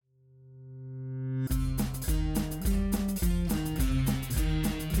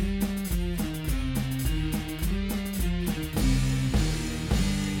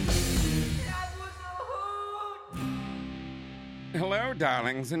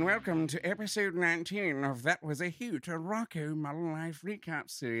darlings, and welcome to episode 19 of That Was a Hoot, a Rocco Modern Life recap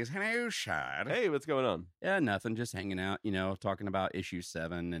series. Hello, Shad. Hey, what's going on? Yeah, nothing. Just hanging out, talking about issue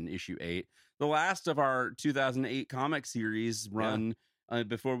 7 and issue 8. The last of our 2008 comic series run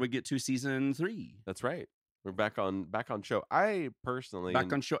before we get to season 3. That's right. We're back on show. I personally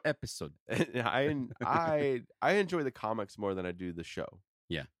Back on show episode. I enjoy the comics more than I do the show.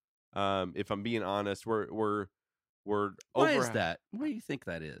 Yeah. If I'm being honest, we're Why is that? Why do you think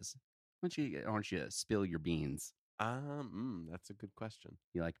that is? Why don't you spill your beans? That's a good question.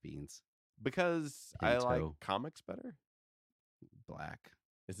 You like beans? Because Pinto. I like comics better. Black.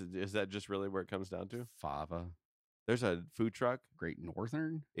 Is that just really where it comes down to? Fava. There's a food truck Great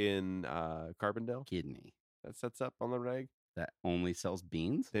Northern. in Carbondale Kidney. that sets up on the reg. That only sells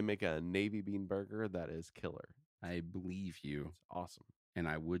beans? They make a navy bean burger that is killer. I believe you. It's awesome. And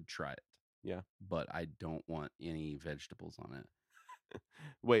I would try it. Yeah. But I don't want any vegetables on it.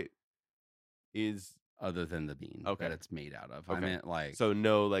 Wait, is other than the bean that it's made out of. Okay. I meant like so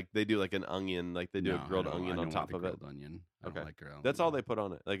no, like they do like an onion, like they do a grilled onion on top of it. Onion. I Okay. don't like grilled That's all onion. they put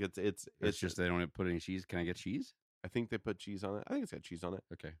on it. Like it's just they don't put any cheese. Can I get cheese? I think they put cheese on it. I think it's got cheese on it.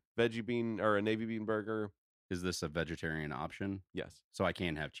 Okay. Veggie bean or a navy bean burger. Is this a vegetarian option? Yes. So I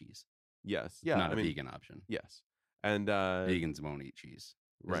can have cheese. Yes. Yeah. Not a vegan option. Yes. And vegans won't eat cheese.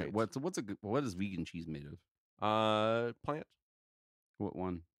 Right. What is vegan cheese made of? Plant. What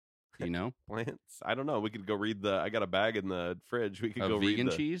one? Do you know? Plants. I don't know. We could go read I got a bag in the fridge. We could go read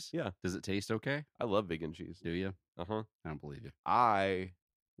vegan cheese? Yeah. Does it taste okay? I love vegan cheese. Do you? Uh-huh. I don't believe you. I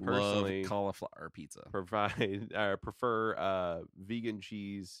personally love cauliflower pizza. prefer vegan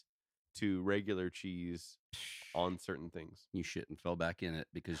cheese to regular cheese on certain things. You shit and fell back in it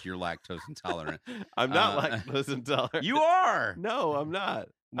because you're lactose intolerant. I'm not lactose intolerant. You are. No, I'm not.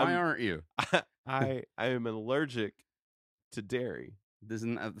 Why aren't you? I am allergic to dairy.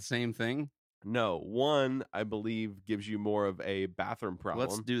 Isn't that the same thing? No. One, I believe, gives you more of a bathroom problem.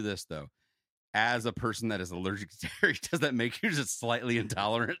 Let's do this, though. As a person that is allergic to dairy, does that make you just slightly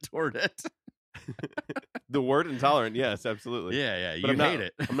intolerant toward it? The word intolerant, yes, absolutely. Yeah. But You hate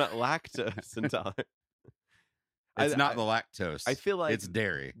it. I'm not lactose intolerant. It's not the lactose. I feel like it's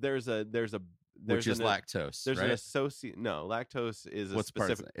dairy. There's which is lactose. There's right? an associate. No, lactose is What's a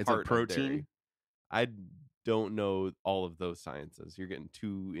specific It's part a protein. of dairy. I don't know all of those sciences. You're getting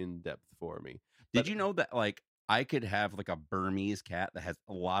too in depth for me. Did you know that like I could have like a Burmese cat that has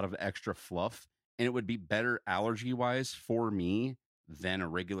a lot of extra fluff, and it would be better allergy wise for me than a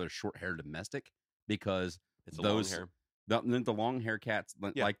regular short hair domestic because it's long hair. The long hair cats,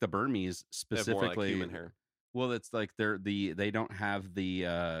 like the Burmese specifically, more like human hair. Well, it's like they don't have the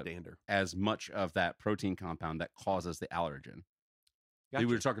dander as much of that protein compound that causes the allergen. Gotcha.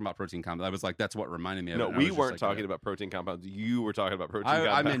 We were talking about protein compound. I was like, that's what reminded me of it. No, we weren't talking about protein compounds. You were talking about protein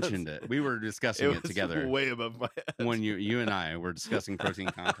compounds. I mentioned it. We were discussing it together. Way above my head. When you and I were discussing protein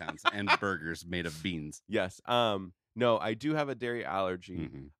compounds and burgers made of beans. Yes. No, I do have a dairy allergy.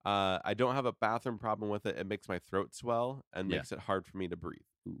 Mm-hmm. I don't have a bathroom problem with it. It makes my throat swell and makes it hard for me to breathe.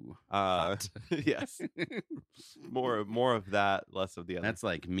 Ooh, yes. More of that, less of the other. That's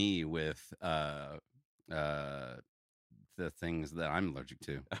like me with the things that I'm allergic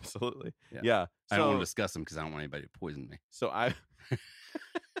to. Absolutely. Yeah. Yeah. I don't want to discuss them because I don't want anybody to poison me. So I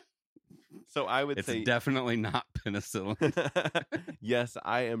would say it's definitely not penicillin. Yes,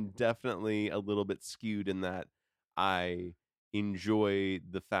 I am definitely a little bit skewed in that I enjoy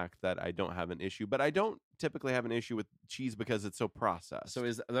the fact that I don't have an issue, but I don't typically have an issue with cheese because it's so processed. So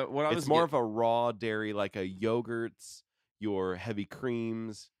is what I was it's more of a raw dairy, like a yogurts, your heavy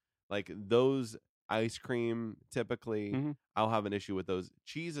creams, like those ice cream. Typically, I'll have an issue with those.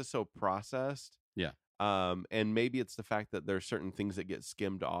 Cheese is so processed. Yeah. And maybe it's the fact that there's certain things that get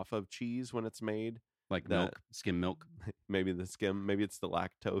skimmed off of cheese when it's made. Like milk, skim milk. Maybe the skim, maybe it's the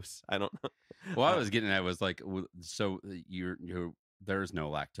lactose. I don't know. What I was getting at was like, so you're there's no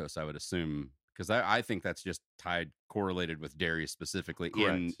lactose, I would assume, because I think that's just correlated with dairy specifically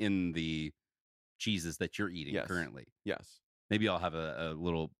in the cheeses that you're eating currently. Yes. Maybe I'll have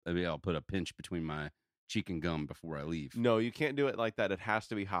maybe I'll put a pinch between my cheek and gum before I leave. No, you can't do it like that. It has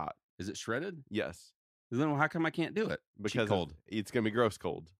to be hot. Is it shredded? Yes. Then how come I can't do it? Because cold. It's going to be gross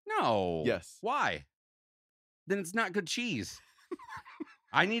cold. No. Yes. Why? Then it's not good cheese.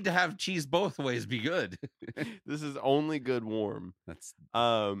 I need to have cheese both ways be good. This is only good warm. That's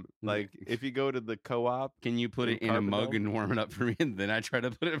like if you go to the co-op. Can you put it in a mug and warm it up for me? And then I try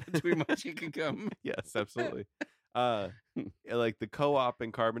to put it between my cheek and gum. Yes, absolutely. Like the co-op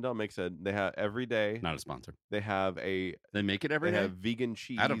in Carbondale they have every day. Not a sponsor. They have they make it every day. They have vegan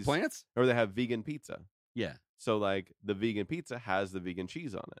cheese out of plants, or they have vegan pizza. Yeah. So like the vegan pizza has the vegan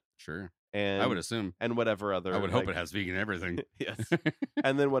cheese on it. Sure. And I would assume. And whatever other. I would hope it has vegan everything. Yes.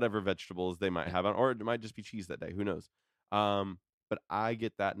 And then whatever vegetables they might have on, or it might just be cheese that day. Who knows? But I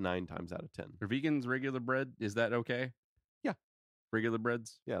get that 9 times out of 10. Are vegans regular bread? Is that okay? Yeah. Regular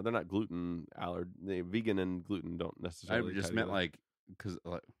breads? Yeah, they're not gluten allergy. Vegan and gluten don't necessarily. I just meant like, because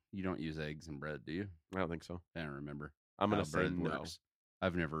you don't use eggs in bread, do you? I don't think so. I don't remember. I'm going to say no. Works.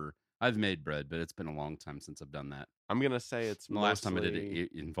 I've made bread, but it's been a long time since I've done that. I'm going to say it's the last time I did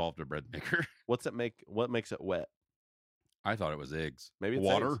it involved a bread maker. What makes it wet? I thought it was eggs. Maybe it's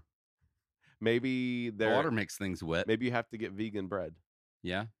water. Eggs. Maybe water makes things wet. Maybe you have to get vegan bread.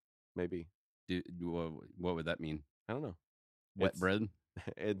 Yeah. Maybe. What would that mean? I don't know. Wet bread?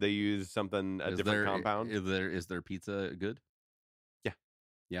 They use something, a different compound. Is there pizza good? Yeah.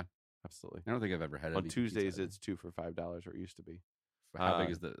 Yeah. Absolutely. I don't think I've ever had it. On Tuesdays, it's 2 for $5, or it used to be. How big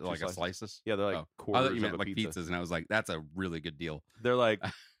is the like a slices? Yeah, they're like quarters. I thought you meant like pizza. pizzas, and I was like, that's a really good deal. They're like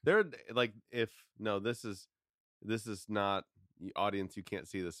this is not audience. You can't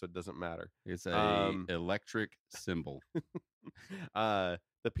see this, so it doesn't matter. It's a electric symbol. The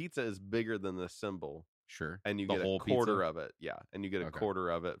pizza is bigger than the symbol. Sure. And you get a quarter of it. Yeah, and you get a quarter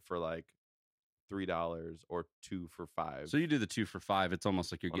of it for like $3 or 2 for $5. So you do the 2 for $5. It's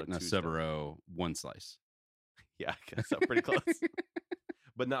almost like you're getting a Sbarro one slice. Yeah, I guess so. Pretty close.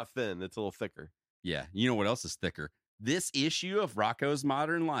 But not thin. It's a little thicker. Yeah. You know what else is thicker? This issue of Rocko's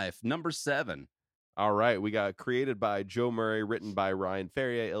Modern Life, number 7. All right. We got created by Joe Murray, written by Ryan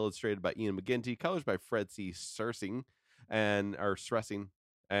Ferrier, illustrated by Ian McGinty, colors by Fred C. Stressing and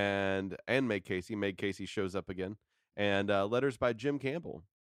Meg Casey. Meg Casey shows up again. And letters by Jim Campbell.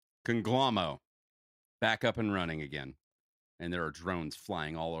 Conglamo. Back up and running again. And there are drones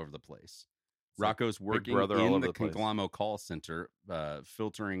flying all over the place. Rocko's working in the Conglamo call center,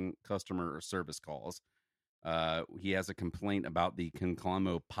 filtering customer service calls. He has a complaint about the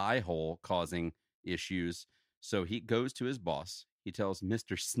Conglamo pie hole causing issues. So he goes to his boss. He tells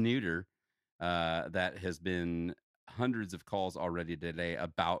Mr. Snooter that has been hundreds of calls already today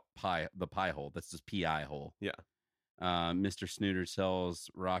about the pie hole. That's just PI hole. Yeah. Mr. Snooter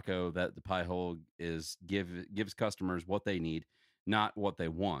tells Rocko that the pie hole gives customers what they need, not what they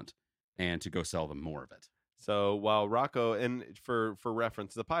want, and to go sell them more of it. So while Rocko, and for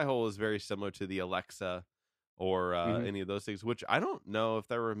reference, the pie hole is very similar to the Alexa or any of those things, which I don't know if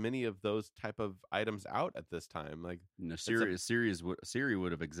there were many of those type of items out at this time. Like, no, Siri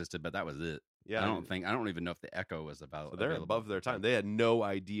would have existed, but that was it. Yeah, I don't even know if the Echo was about. So they're above their time. They had no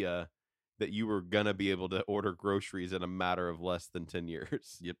idea that you were gonna be able to order groceries in a matter of less than 10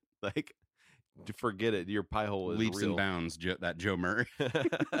 years. Yep. Like, forget it. Your pie hole is leaps real. and bounds. That Joe Murray.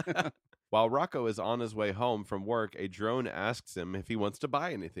 While Rocko is on his way home from work, a drone asks him if he wants to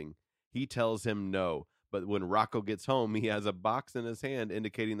buy anything. He tells him no. But when Rocko gets home, he has a box in his hand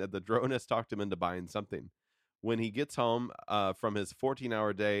indicating that the drone has talked him into buying something. When he gets home from his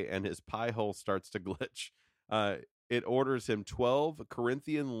 14-hour day and his pie hole starts to glitch, it orders him 12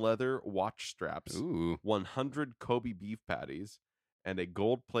 Corinthian leather watch straps, 100 Kobe beef patties, and a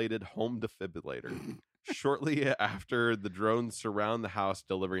gold-plated home defibrillator. Shortly after, the drones surround the house,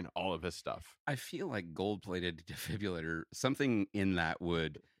 delivering all of his stuff. I feel like gold-plated defibrillator, something in that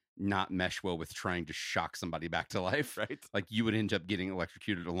would not mesh well with trying to shock somebody back to life. Right? Like you would end up getting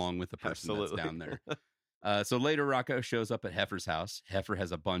electrocuted along with the person that's down there. So later, Rocko shows up at Heifer's house. Heifer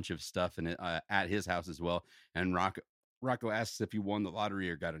has a bunch of stuff in it at his house as well. And Rocko asks if he won the lottery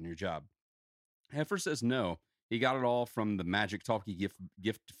or got a new job. Heifer says no. He got it all from the magic talkie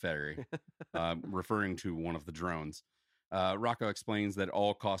gift fairy, referring to one of the drones. Rocko explains that it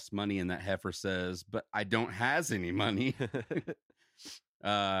all costs money and that Heifer says, but I don't has any money.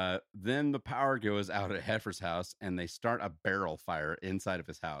 Then the power goes out at Heifer's house and they start a barrel fire inside of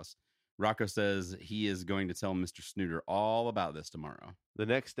his house. Rocko says he is going to tell Mr. Snooter all about this tomorrow. The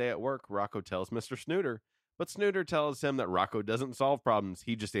next day at work, Rocko tells Mr. Snooter, but Snooter tells him that Rocko doesn't solve problems.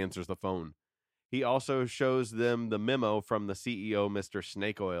 He just answers the phone. He also shows them the memo from the CEO, Mr.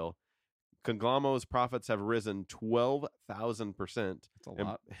 Snake Oil. Conglamo's profits have risen 12,000%. That's a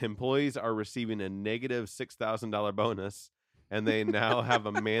lot. Employees are receiving a negative $6,000 bonus, and they now have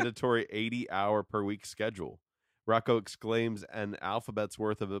a mandatory 80-hour per week schedule. Rocko exclaims an alphabet's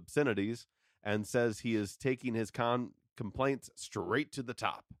worth of obscenities and says he is taking his complaints straight to the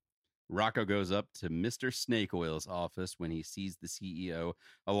top. Rocko goes up to Mr. Snake Oil's office when he sees the CEO,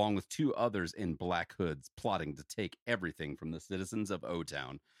 along with 2 others in black hoods, plotting to take everything from the citizens of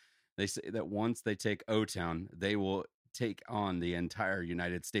O-Town. They say that once they take O-Town, they will take on the entire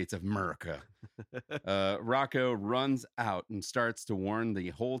United States of America. Rocco runs out and starts to warn the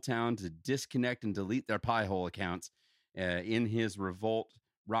whole town to disconnect and delete their Pi-hole accounts. In his revolt,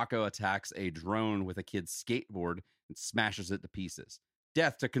 Rocco attacks a drone with a kid's skateboard and smashes it to pieces.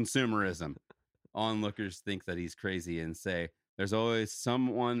 Death to consumerism. Onlookers think that he's crazy and say, there's always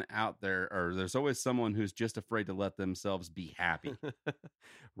someone out there, or there's always someone who's just afraid to let themselves be happy.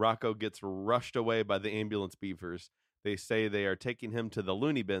 Rocco gets rushed away by the ambulance beavers. They say they are taking him to the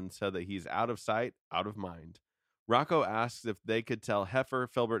loony bin so that he's out of sight, out of mind. Rocco asks if they could tell Heifer,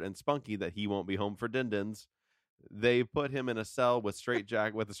 Filbert, and Spunky that he won't be home for din-dins. They put him in a cell with a straight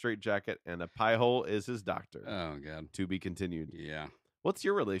jacket, and a pie hole is his doctor. Oh, God. To be continued. Yeah. What's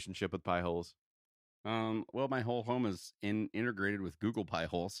your relationship with pie holes? Well, my whole home is integrated with Google Pie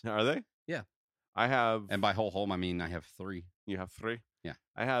holes. Are they? Yeah. I have... And by whole home, I mean I have 3. You have 3? Yeah.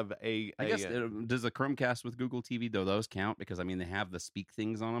 I have I guess, does the Chromecast with Google TV, though, those count? Because, I mean, they have the speak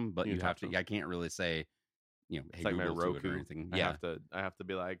things on them, but you have to... I can't really say, hey, it's like Google my Roku or anything. I have to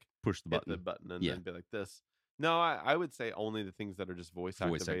be like... Push the button. And then be like this. No, I would say only the things that are just voice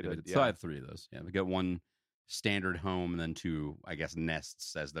activated. Yeah. So I have 3 of those. Yeah, we got 1 standard home and then 2, I guess,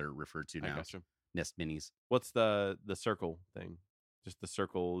 Nests, as they're referred to now. I gotcha. Nest Minis. What's the circle thing? Just the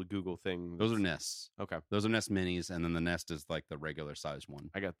circle Google thing. Those are Nests. Okay. Those are Nest Minis, and then the Nest is like the regular size one.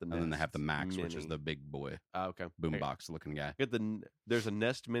 I got the Nest. And then they have the Max, Mini. which is the big boy. Okay. Boombox looking guy. There's a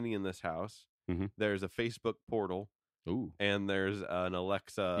Nest Mini in this house. Mm-hmm. There's a Facebook portal. Ooh. And there's an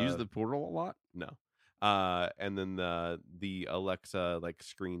Alexa. Use the portal a lot? No. And then the Alexa like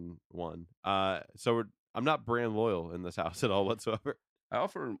screen one. So I'm not brand loyal in this house at all whatsoever. I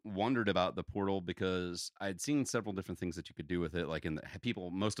often wondered about the portal because I'd seen several different things that you could do with it. Like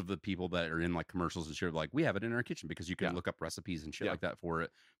most of the people that are in like commercials and shit, like we have it in our kitchen because you can look up recipes and shit like that for it.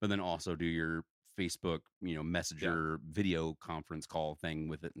 But then also do your Facebook, Messenger video conference call thing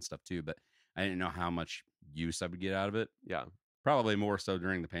with it and stuff too. But I didn't know how much use I would get out of it. Yeah. Probably more so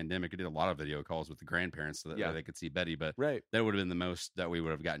during the pandemic. I did a lot of video calls with the grandparents so that they could see Betty, but that would have been the most that we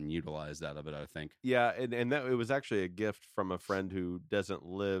would have gotten utilized out of it, I think. Yeah, and that it was actually a gift from a friend who doesn't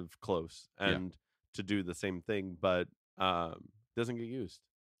live close and to do the same thing, but doesn't get used.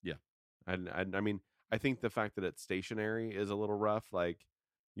 Yeah. And I mean, I think the fact that it's stationary is a little rough. Like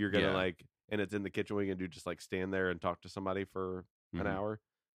you're gonna and it's in the kitchen, what are you gonna do? Just like stand there and talk to somebody for an hour?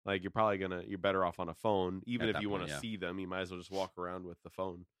 Like you're better off on a phone. Even if you want to see them, you might as well just walk around with the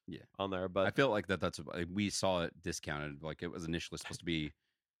phone on there. But I feel like we saw it discounted. Like it was initially supposed to be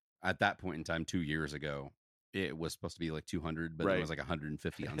at that point in time 2 years ago. It was supposed to be like 200, but it was like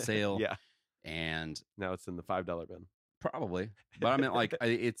 150 on sale. Yeah. And now it's in the $5 bin. Probably. But I mean, like,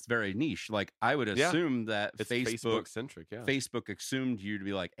 it's very niche. Like, I would assume that it's Facebook centric. Yeah. Facebook assumed you to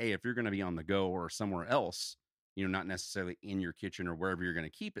be like, hey, if you're going to be on the go or somewhere else, not necessarily in your kitchen or wherever you're going to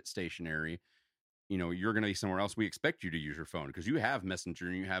keep it stationary, you're going to be somewhere else. We expect you to use your phone because you have Messenger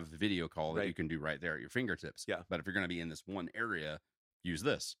and you have the video call that you can do right there at your fingertips. Yeah. But if you're going to be in this one area, use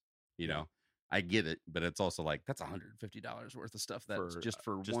this, I get it, but it's also like that's $150 worth of stuff that's just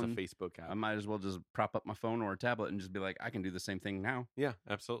a one Facebook app. I might as well just prop up my phone or a tablet and just be like, I can do the same thing now. Yeah,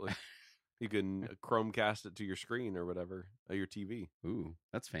 absolutely. You can Chromecast it to your screen or whatever, your TV. Ooh,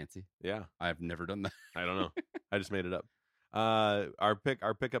 that's fancy. Yeah, I've never done that. I don't know. I just made it up.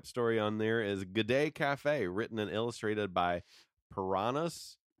 Our pickup story on there is G'day Cafe, written and illustrated by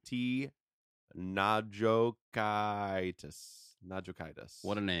Piranhas T. Najokaitis.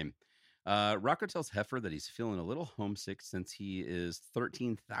 What a name. Rocco tells Heifer that he's feeling a little homesick since he is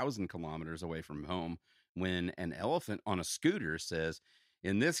 13,000 kilometers away from home when an elephant on a scooter says,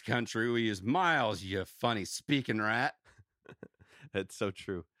 in this country, we use miles, you funny speaking rat. It's so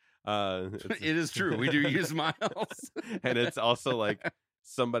true. It is true. We do use miles. And it's also like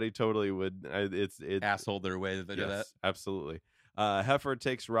somebody totally would. It's asshole their way that they do that. Absolutely. Heifer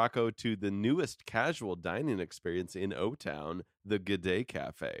takes Rocco to the newest casual dining experience in O-Town, the G'day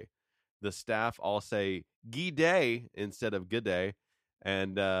Cafe. The staff all say "G'day" instead of "G'day,"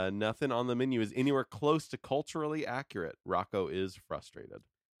 and nothing on the menu is anywhere close to culturally accurate. Rocco is frustrated.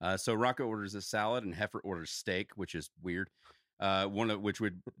 So Rocco orders a salad, and Heifer orders steak, which is weird. One of which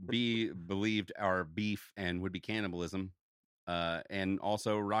would be believed are beef and would be cannibalism. And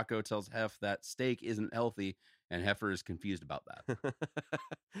also Rocco tells Hef that steak isn't healthy, and Heifer is confused about that.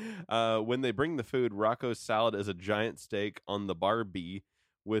 When they bring the food, Rocco's salad is a giant steak on the barbie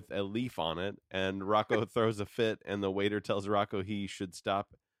with a leaf on it, and Rocco throws a fit, and the waiter tells Rocco he should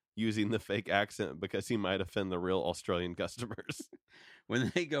stop using the fake accent because he might offend the real Australian customers.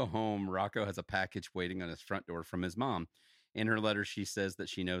 When they go home, Rocco has a package waiting on his front door from his mom. In her letter, she says that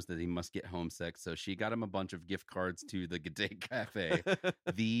she knows that he must get homesick, so she got him a bunch of gift cards to the G'day Cafe.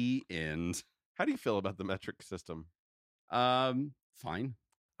 The end. How do you feel about the metric system? Fine.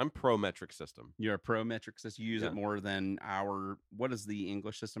 I'm pro metric system. You're a pro metric system. You use it more than our. What is the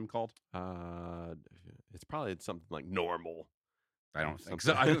English system called? It's probably something like normal. I don't think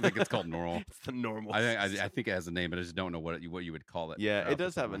so. I don't think it's called normal. It's the normal. I think it has a name, but I just don't know what you would call it. Yeah, it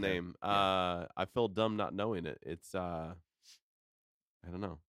does have a name. I feel dumb not knowing it. It's I don't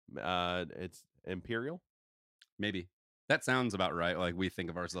know. It's imperial. Maybe that sounds about right. Like we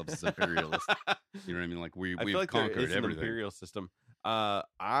think of ourselves as imperialists. You know what I mean? Like we've like conquered everything. An imperial system.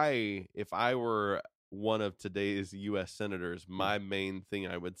 If I were one of today's U.S. senators, my main thing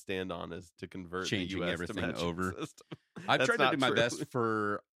I would stand on is to convert changing the US everything to over. System. I've tried to do my best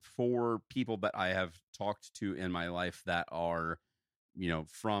for people that I have talked to in my life that are,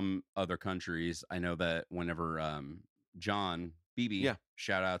 from other countries. I know that whenever John Beebe,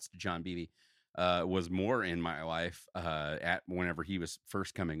 shout outs to John Beebe, was more in my life at whenever he was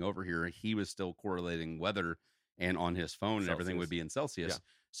first coming over here, he was still correlating weather. And on his phone, Celsius. And everything would be in Celsius. Yeah.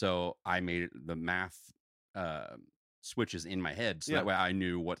 So I made the math switches in my head, so that way I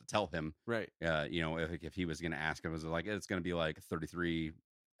knew what to tell him. Right. If he was going to ask, I was like, it's going to be like 33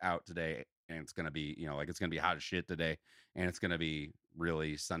 out today, and it's going to be, it's going to be hot as shit today, and it's going to be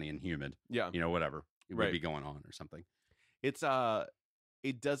really sunny and humid. Yeah. Whatever it would be going on or something. It's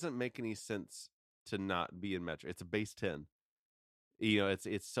it doesn't make any sense to not be in metric. It's a base 10.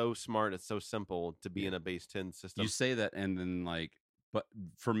 It's so smart. It's so simple to be in a base 10 system. You say that, and then but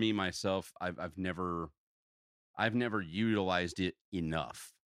for me myself, I've never utilized it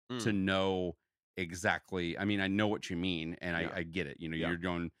enough to know exactly. I mean, I know what you mean, and I get it. You're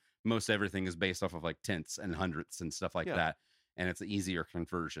going. Most everything is based off of like tenths and hundredths and stuff like that, and it's an easier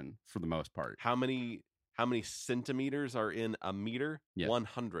conversion for the most part. How many centimeters are in a meter?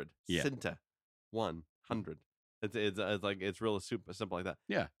 100. Yeah. Centa. 100. It's like it's real super simple like that.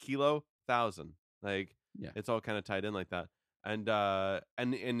 Yeah. Kilo, 1,000. It's all kind of tied in like that. And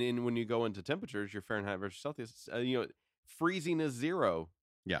when you go into temperatures, your Fahrenheit versus Celsius, freezing is 0.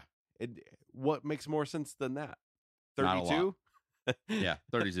 Yeah. What makes more sense than that? 32? Yeah,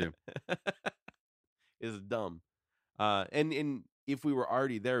 32 is dumb. And if we were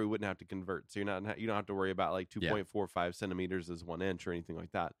already there, we wouldn't have to convert. So you don't have to worry about like 2.45 centimeters as 1 inch or anything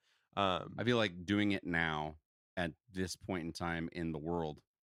like that. I feel like doing it now at this point in time in the world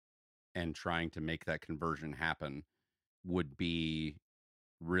and trying to make that conversion happen would be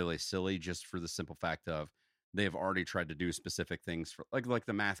really silly, just for the simple fact of they've already tried to do specific things for like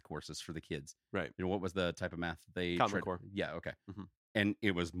the math courses for the kids. Right. What was the type of math they Common Core? Yeah. Okay. Mm-hmm. And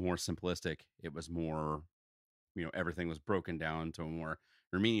it was more simplistic. It was more, everything was broken down to more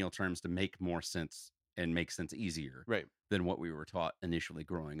remedial terms to make more sense and make sense easier than what we were taught initially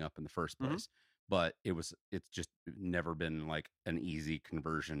growing up in the first place. Mm-hmm. But it's just never been like an easy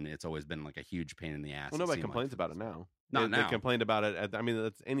conversion. It's always been like a huge pain in the ass. Well, nobody complains about it now. Not now. They complained about it.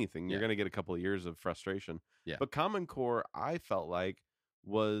 That's anything. You're going to get a couple of years of frustration. Yeah. But Common Core, I felt like,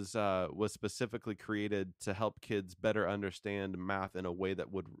 was specifically created to help kids better understand math in a way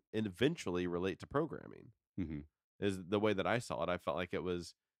that would eventually relate to programming. Mm-hmm. Is the way that I saw it. I felt like it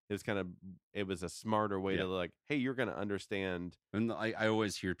was a smarter way to like, hey, you're going to understand. And I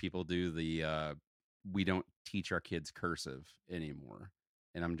always hear people do the we don't teach our kids cursive anymore,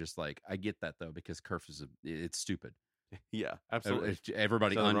 and I'm just like, I get that though, because cursive it's stupid. Yeah, absolutely.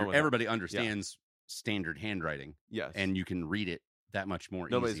 Everybody understands standard handwriting. Yes, and you can read it that much more.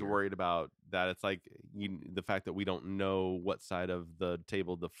 Nobody's easier. Worried about that. It's like the fact that we don't know what side of the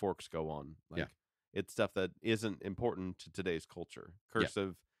table the forks go on. It's stuff that isn't important to today's culture.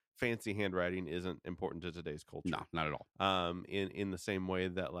 Cursive, fancy handwriting isn't important to today's culture. No, not at all. In the same way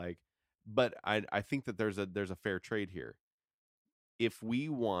that but I think that there's a fair trade here. If we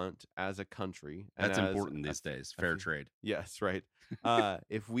want as a country, that's important these days. Fair trade. Yes, right.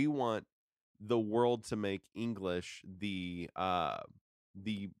 If we want the world to make English the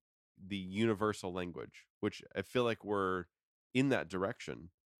universal language, which I feel like we're in that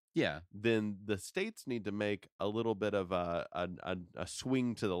direction. Yeah. Then the states need to make a little bit of a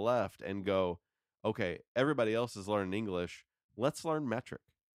swing to the left and go, okay, everybody else is learning English. Let's learn metric.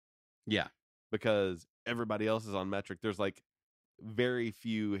 Yeah. Because everybody else is on metric. There's like very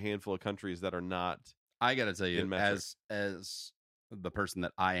few handful of countries that are not. I got to tell you, as the person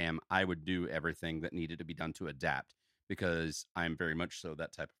that I am, I would do everything that needed to be done to adapt, because I'm very much so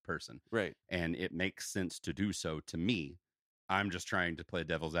that type of person. Right. And it makes sense to do so to me. I'm just trying to play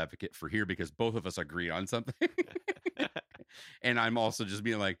devil's advocate for here because both of us agree on something. And I'm also just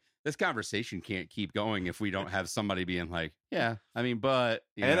being like, this conversation can't keep going if we don't have somebody being like, yeah, I mean, but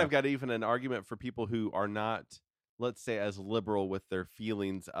and I've got even an argument for people who are not, let's say, as liberal with their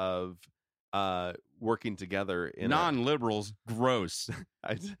feelings of working together in non-liberals. Gross.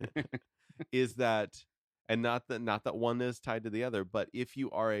 Is that, and not that one is tied to the other, but if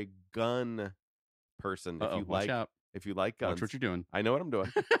you are a gun person, if you like guns, watch what you're doing. I know what I'm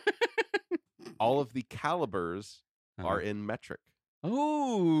doing. All of the calibers are in metric.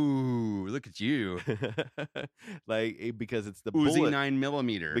 Oh, look at you! Like, because it's the Uzi bullet,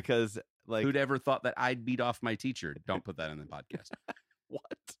 9mm. Because like, who'd ever thought that I'd beat off my teacher? Don't put that in the podcast. What?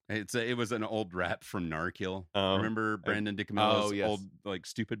 It was an old rap from Narkill. Remember Brandon DiCamilo's old like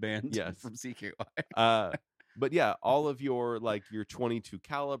stupid band? Yes, from CKY. But yeah, all of your like your 22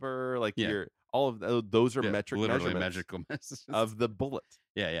 caliber, like your all of those are metric measurements of the bullet.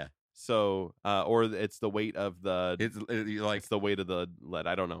 Yeah. So, or it's the weight of the. It's the weight of the lead.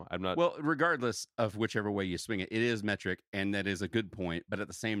 I don't know. I'm not. Well, regardless of whichever way you swing it, it is metric, and that is a good point. But at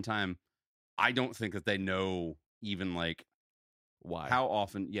the same time, I don't think that they know even like why, how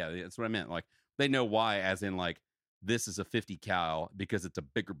often. Yeah, that's what I meant. Like they know why, as in like this is a 50 cal because it's a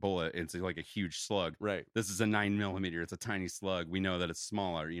bigger bullet. It's like a huge slug. Right. This is a 9mm. It's a tiny slug. We know that it's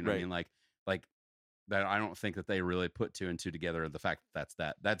smaller. You know what I mean? Like. That I don't think that they really put two and two together. The fact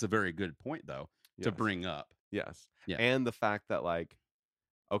that's a very good point though to bring up. Yes. Yeah. And the fact that like,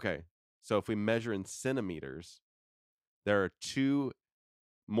 okay, so if we measure in centimeters, there are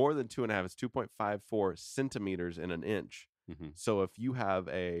more than 2.5. It's 2.54 centimeters in an inch. Mm-hmm. So if you have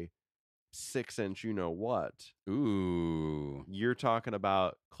a 6-inch, ooh, you're talking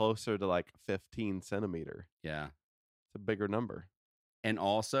about closer to like 15 centimeter. Yeah. It's a bigger number. And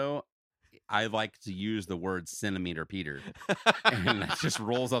also, I like to use the word centimeter Peter, and that just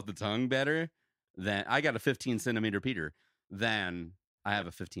rolls off the tongue better. Than I got a 15 centimeter Peter, than I have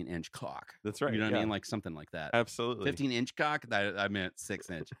a 15-inch cock. That's right. You know what I mean? Like something like that. Absolutely. 15-inch cock. That I meant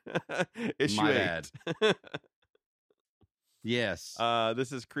 6-inch. Issue My 8. bad. Yes.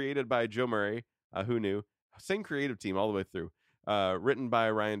 This is created by Joe Murray. Who knew? Same creative team all the way through. Written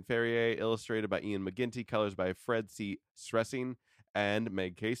by Ryan Ferrier, illustrated by Ian McGinty, colors by Fred C. Stressing and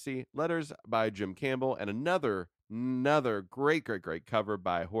Meg Casey, letters by Jim Campbell, and another great cover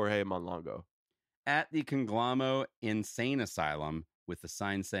by Jorge Monlongo. At the Conglamo Insane Asylum, with the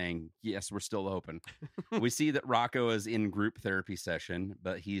sign saying, yes, we're still open, we see that Rocco is in group therapy session,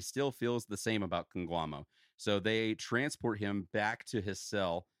 but he still feels the same about Conglamo. So they transport him back to his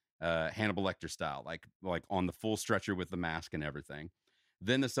cell, Hannibal Lecter style, like on the full stretcher with the mask and everything.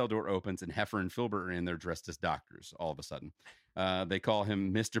 Then the cell door opens and Heifer and Filbert are in there dressed as doctors all of a sudden. They call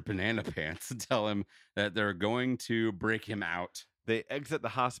him Mr. Banana Pants and tell him that they're going to break him out. They exit the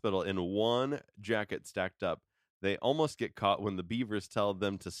hospital in one jacket stacked up. They almost get caught when the beavers tell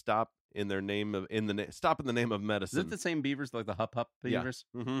them to stop in the name of medicine. Is it the same beavers, like the Hup Hup beavers?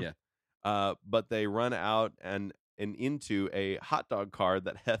 Yeah. Mm-hmm. Yeah. But they run out and into a hot dog car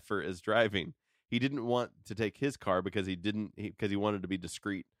that Heifer is driving. He didn't want to take his car because he wanted to be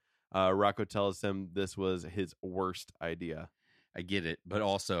discreet. Rocco tells him this was his worst idea. I get it, but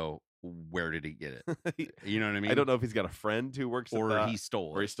also, where did he get it? You know what I mean? I don't know if he's got a friend who works or at he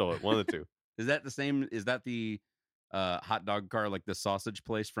stole it. Or he stole it. One of the two. Is that the same? Is that the hot dog car, like the sausage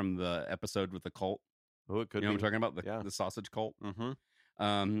place from the episode with the cult? Oh, it could be. You know what I'm talking about? The sausage cult?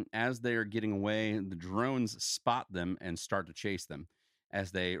 Mm-hmm. As they're getting away, the drones spot them and start to chase them.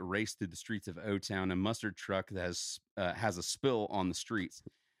 As they race through the streets of O-Town, a mustard truck that has a spill on the streets.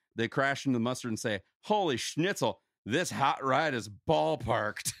 They crash into the mustard and say, "Holy schnitzel, this hot ride is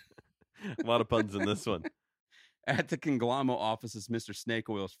ballparked." A lot of puns in this one. At the Conglamo offices, Mr. Snake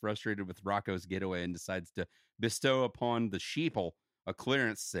Oil is frustrated with Rocco's getaway and decides to bestow upon the sheeple a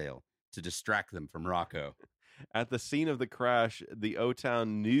clearance sale to distract them from Rocco. At the scene of the crash, the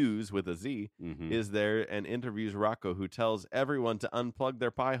O-Town News with a Z is there and interviews Rocco, who tells everyone to unplug their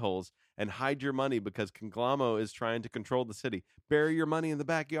pie holes and hide your money because Conglamo is trying to control the city. Bury your money in the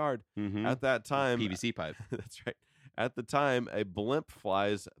backyard. At that time, PVC pipe. That's right. At the time, a blimp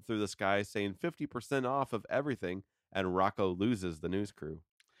flies through the sky saying 50% off of everything, and Rocco loses the news crew.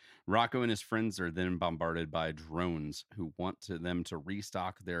 Rocco and his friends are then bombarded by drones who want them to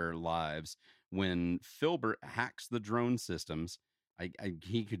restock their lives. When Filbert hacks the drone systems,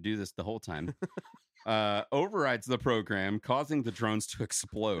 he could do this the whole time, overrides the program, causing the drones to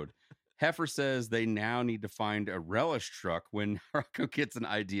explode. Heifer says they now need to find a relish truck when Rocco gets an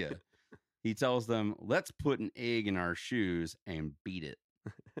idea. He tells them, "Let's put an egg in our shoes and beat it."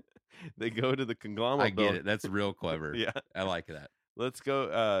 They go to the Conglamo. I get it. That's real clever. Yeah. I like that. Let's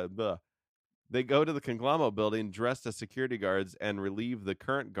go. They go to the Conglomerates building dressed as security guards and relieve the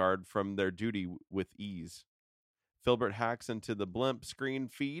current guard from their duty with ease. Filbert hacks into the blimp screen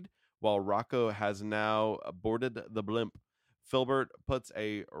feed while Rocco has now boarded the blimp. Filbert puts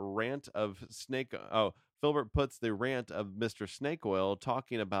the rant of Mr. Snake Oil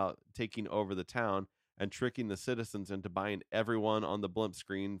talking about taking over the town and tricking the citizens into buying everyone on the blimp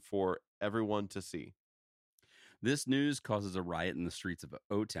screen for everyone to see. This news causes a riot in the streets of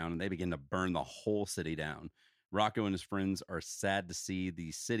O-Town, and they begin to burn the whole city down. Rocco and his friends are sad to see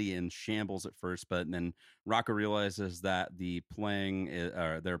the city in shambles at first, but then Rocco realizes that the playing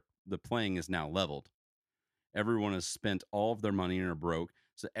is now leveled. Everyone has spent all of their money and are broke,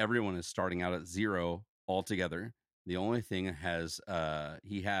 so everyone is starting out at zero altogether. The only thing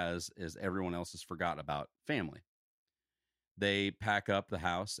he has is everyone else has forgot about family. They pack up the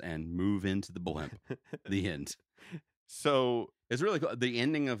house and move into the blimp. The end. So it's really cool. The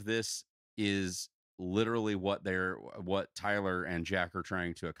ending of this is literally what Tyler and Jack are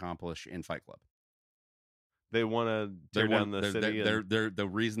trying to accomplish in Fight Club. They want to tear down the city. The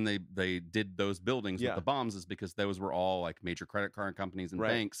reason they did those buildings with the bombs is because those were all like major credit card companies and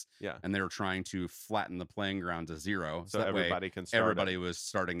banks. Yeah. And they were trying to flatten the playing ground to zero. So that everybody can start. Everybody was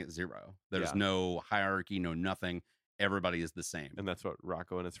starting at zero. There's no hierarchy, no nothing. Everybody is the same. And that's what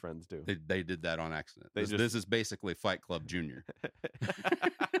Rocco and his friends do. They did that on accident. This is basically Fight Club Junior.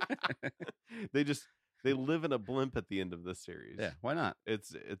 They live in a blimp at the end of this series. Yeah, why not?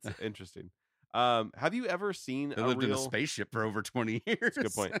 It's interesting. Have you ever seen they lived in a spaceship for over 20 years? That's a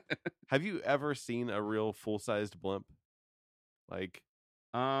good point. Have you ever seen a real full-sized blimp? Like,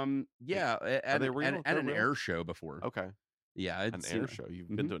 yeah, at an air show before. Okay. Yeah, an air show.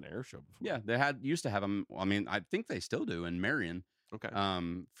 You've been to an air show before. Yeah, they used to have them. I mean, I think they still do in Marion. Okay.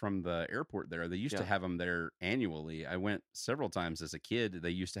 From the airport there, they used to have them there annually. I went several times as a kid. They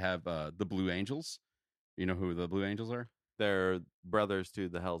used to have the Blue Angels. You know who the Blue Angels are? They're brothers to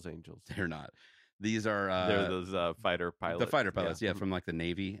the Hells Angels. They're not. These are they're those fighter pilots. The fighter pilots, from like the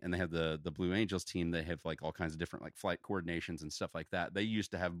Navy, and they have the Blue Angels team. They have like all kinds of different like flight coordinations and stuff like that. They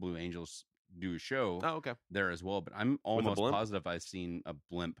used to have Blue Angels do a show there as well, but I'm almost positive I've seen a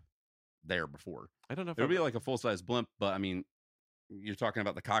blimp there before. I don't know if it would be like a full-size blimp, but I mean, you're talking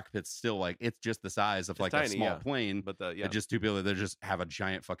about the cockpit's still like it's just the size of like tiny, a small plane, but just two people that just have a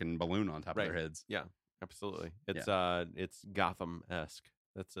giant fucking balloon on top of their heads. Yeah, absolutely. It's Gotham-esque.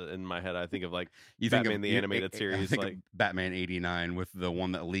 That's in my head. I think of like Batman the animated series, like Batman '89 with the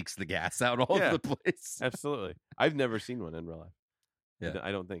one that leaks the gas out all over the place. Absolutely, I've never seen one in real life. Yeah.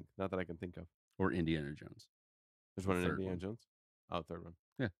 I don't think. Not that I can think of. Or Indiana Jones. There's one in Indiana Jones? Oh, third one.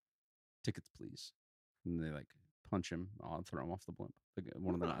 Yeah. Tickets, please. And they like punch him. I'll throw him off the blimp.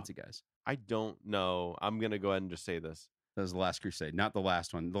 One of the Nazi guys. I don't know. I'm going to go ahead and just say this. That was The Last Crusade, not the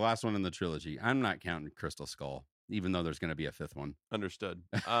last one. The last one in the trilogy. I'm not counting Crystal Skull, even though there's going to be a fifth one. Understood.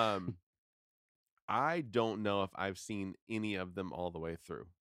 I don't know if I've seen any of them all the way through.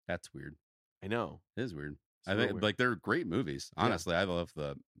 That's weird. I know. It is weird. I think like they're great movies. Honestly, I love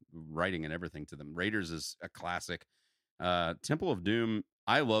the writing and everything to them. Raiders is a classic. Temple of Doom,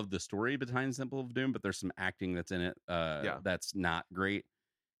 I love the story behind Temple of Doom, but there's some acting that's in it that's not great.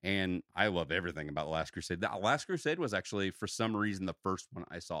 And I love everything about The Last Crusade. The Last Crusade was actually, for some reason, the first one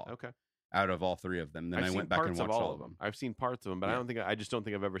I saw. Okay. Out of all three of them. Then I went back and watched all of them. I've seen parts of them, but I just don't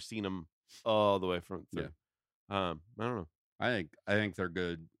think I've ever seen them all the way through. Yeah. I don't know. I think they're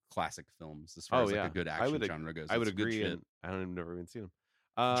good classic films as far as like a good action genre goes. I would agree. And I don't even never even seen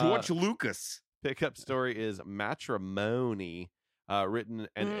them. George Lucas. Pickup story is Matrimony, written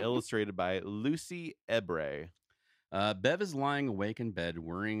and illustrated by Lucy Ebre. Bev is lying awake in bed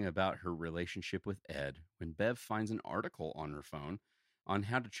worrying about her relationship with Ed when Bev finds an article on her phone on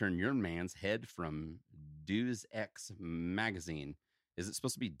how to turn your man's head from Deus Ex magazine. Is it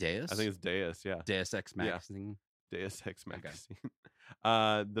supposed to be Deus? I think it's Deus, yeah. Deus Ex magazine. Yeah. Deus Ex magazine.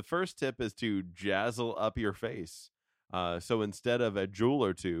 Okay. The first tip is to jazzle up your face. So instead of a jewel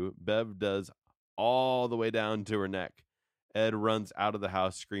or two, Bev does all the way down to her neck. Ed runs out of the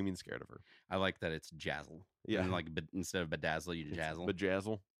house screaming, scared of her. I like that it's jazzle. Yeah. And like instead of bedazzle, you jazzle.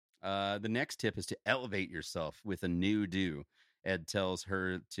 Bejazzle. The next tip is to elevate yourself with a new do. Ed tells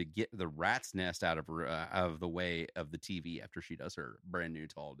her to get the rat's nest out of the way of the TV after she does her brand new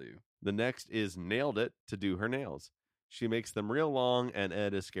tall do. The next is nailed it to do her nails. She makes them real long, and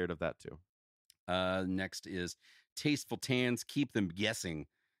Ed is scared of that too. Next is tasteful tans, keep them guessing.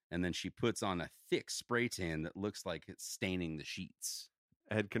 And then she puts on a thick spray tan that looks like it's staining the sheets.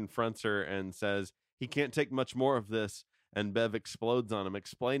 Ed confronts her and says he can't take much more of this. And Bev explodes on him,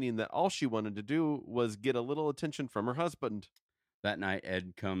 explaining that all she wanted to do was get a little attention from her husband. That night,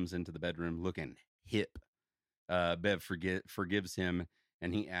 Ed comes into the bedroom looking hip. Bev forgives him,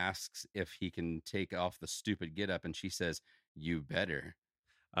 and he asks if he can take off the stupid getup, and she says, "You better."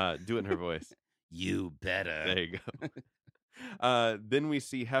 Do it in her voice. You better. There you go. Then we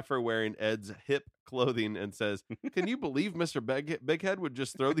see Heifer wearing Ed's hip clothing and says, "Can you believe Mr. Bighead would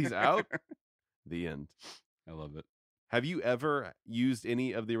just throw these out?" The end. I love it. Have you ever used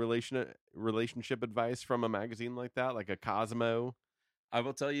any of the relationship advice from a magazine like that, like a Cosmo? I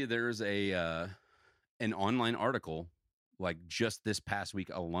will tell you, there's an online article, like just this past week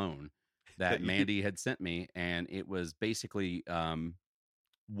alone, that Mandy had sent me, and it was basically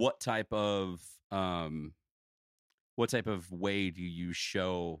what type of way do you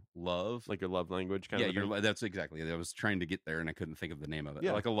show love, like your love language kind of thing? That's exactly, I was trying to get there and I couldn't think of the name of it.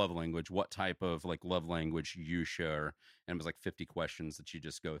 Yeah. Like a love language, what type of like love language you share, and it was like 50 questions that you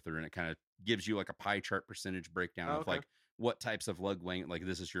just go through, and it kind of gives you like a pie chart percentage breakdown of like what types of love language, like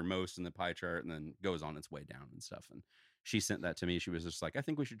this is your most in the pie chart, and then goes on its way down and stuff. And she sent that to me. She was just like, I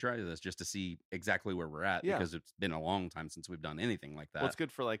think we should try this just to see exactly where we're at, because it's been a long time since we've done anything like that. Well, it's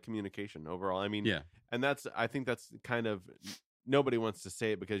good for like communication overall. I mean, yeah. And I think that's kind of, nobody wants to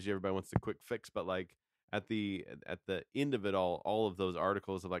say it because everybody wants the quick fix, but like at the end of it all of those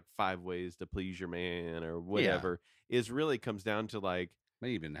articles of like 5 ways to please your man or whatever is really comes down to like, may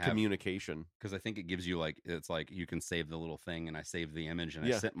even have communication, because I think it gives you like, it's like you can save the little thing, and I saved the image and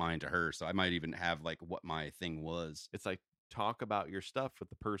I sent mine to her, so I might even have like what my thing was. It's like talk about your stuff with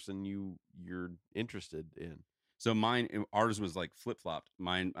the person you're interested in. So ours was like flip-flopped.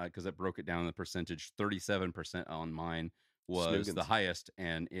 Mine, because it broke it down in the percentage, 37% on mine was the highest,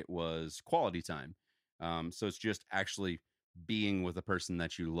 and it was quality time. So it's just actually being with a person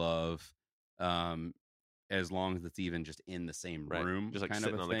that you love, as long as it's even just in the same room, just like kind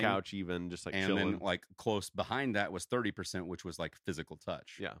sitting of on the couch, even just like chilling. And then like close behind that was 30%, which was like physical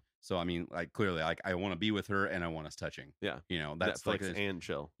touch. Yeah. So I mean, like clearly, like I want to be with her and I want us touching. Yeah. You know, that's Netflix like and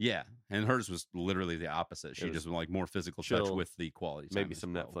chill. Yeah, and hers was literally the opposite. She just like more physical touch with the quality time. Maybe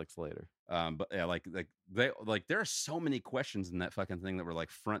some Netflix later. But yeah, like there are so many questions in that fucking thing that were like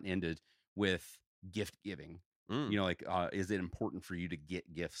front ended with gift giving. You know, like, is it important for you to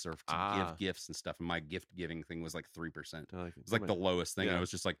get gifts or to give gifts and stuff? And my gift giving thing was like 3%. It's like the lowest thing. Yeah. I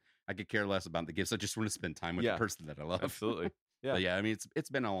was just like, I could care less about the gifts. I just want to spend time with the person that I love. Absolutely. Yeah. But yeah. I mean, it's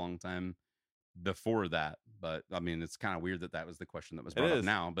been a long time before that, but I mean, it's kind of weird that was the question that was brought up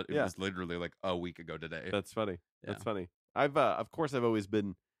now, but it was literally like a week ago today. That's funny. Yeah. That's funny. I've of course I've always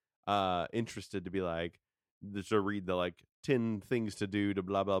been interested to be like, to read the like 10 things to do to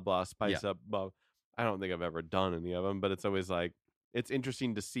blah blah blah, spice up blah. I don't think I've ever done any of them, but it's always like, it's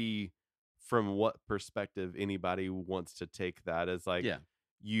interesting to see from what perspective anybody wants to take that as like, and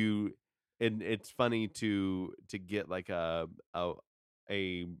it's funny to get like a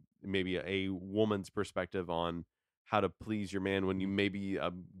maybe a woman's perspective on how to please your man, when you maybe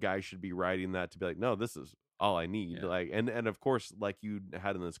a guy should be writing that to be like, no, this is all I need. Like, and of course, like you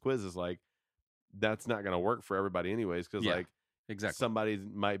had in this quiz, is like, that's not going to work for everybody anyways. Cause like, exactly, somebody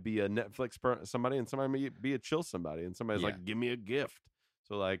might be a Netflix somebody, and somebody might be a chill somebody, and somebody's like, give me a gift.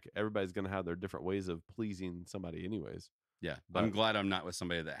 So like, everybody's going to have their different ways of pleasing somebody anyways. Yeah. But I'm glad I'm not with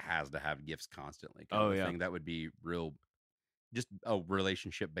somebody that has to have gifts constantly. Thing. That would be real, just a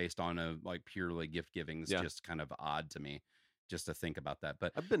relationship based on a like purely gift giving is just kind of odd to me, just to think about that.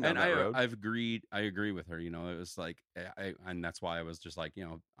 But I've been down that road. I agree with her. You know, it was like, and that's why I was just like, you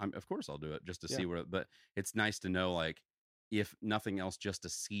know, of course I'll do it just to see where, but it's nice to know, like, if nothing else, just to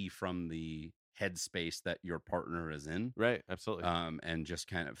see from the headspace that your partner is in. Right. Absolutely. And just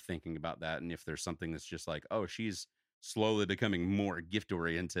kind of thinking about that. And if there's something that's just like, oh, she's slowly becoming more gift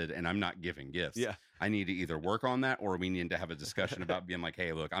oriented and I'm not giving gifts. Yeah. I need to either work on that, or we need to have a discussion about being like,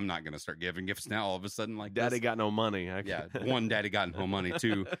 hey, look, I'm not going to start giving gifts now all of a sudden. Like, daddy got no money. Yeah. One, daddy got no money.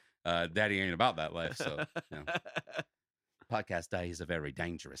 Two, daddy ain't about that life. So, you know. Podcast day is a very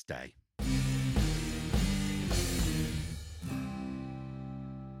dangerous day.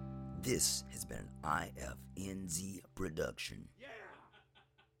 This has been an IFNZ production. Yeah.